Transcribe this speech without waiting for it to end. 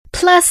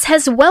Plus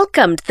has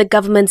welcomed the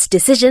government's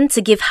decision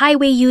to give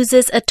highway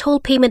users a toll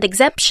payment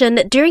exemption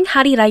during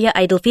Hari Raya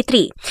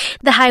Aidilfitri.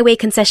 The highway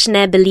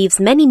concessionaire believes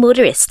many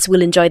motorists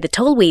will enjoy the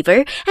toll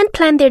waiver and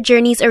plan their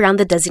journeys around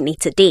the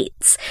designated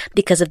dates.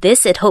 Because of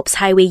this, it hopes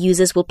highway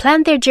users will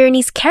plan their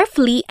journeys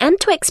carefully and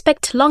to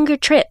expect longer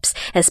trips,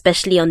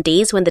 especially on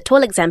days when the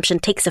toll exemption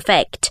takes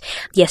effect.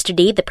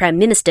 Yesterday, the Prime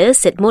Minister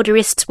said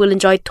motorists will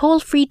enjoy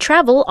toll-free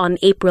travel on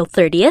April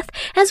 30th,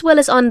 as well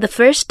as on the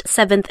 1st,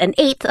 7th and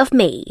 8th of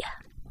May.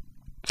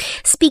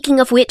 Speaking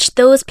of which,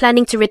 those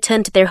planning to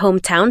return to their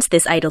hometowns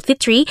this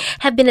Aidilfitri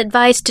have been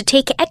advised to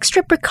take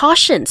extra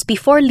precautions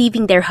before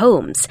leaving their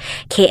homes.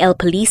 KL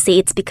police say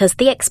it's because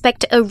they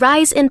expect a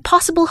rise in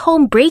possible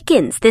home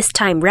break-ins this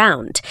time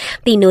round.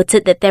 They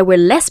noted that there were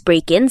less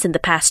break-ins in the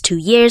past 2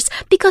 years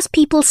because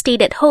people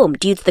stayed at home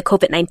due to the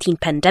COVID-19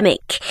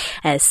 pandemic.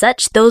 As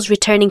such, those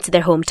returning to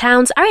their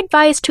hometowns are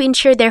advised to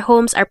ensure their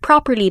homes are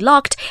properly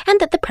locked and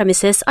that the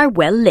premises are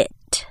well lit.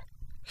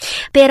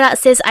 Perak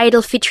says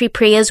Aidilfitri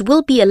prayers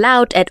will be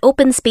allowed at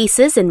open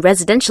spaces in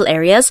residential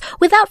areas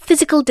without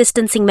physical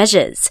distancing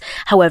measures.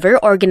 However,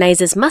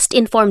 organisers must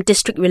inform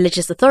district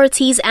religious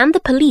authorities and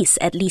the police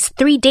at least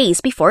 3 days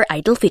before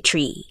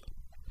Aidilfitri.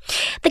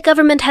 The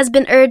government has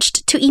been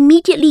urged to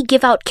immediately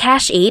give out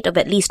cash aid of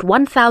at least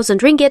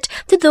 1,000 ringgit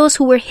to those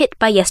who were hit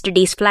by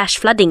yesterday's flash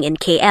flooding in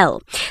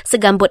KL.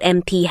 Segambut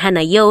MP Hannah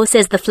Yeoh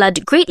says the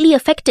flood greatly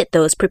affected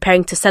those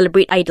preparing to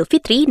celebrate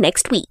Aidilfitri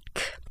next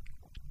week.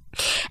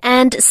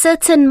 And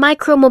certain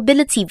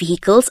micro-mobility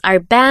vehicles are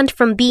banned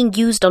from being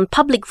used on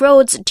public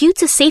roads due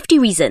to safety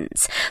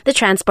reasons. The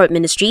Transport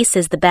Ministry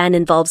says the ban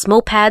involves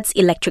mopeds,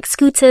 electric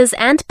scooters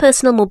and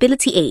personal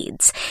mobility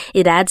aids.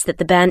 It adds that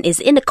the ban is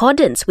in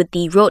accordance with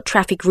the road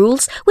traffic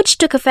rules which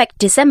took effect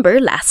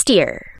December last year.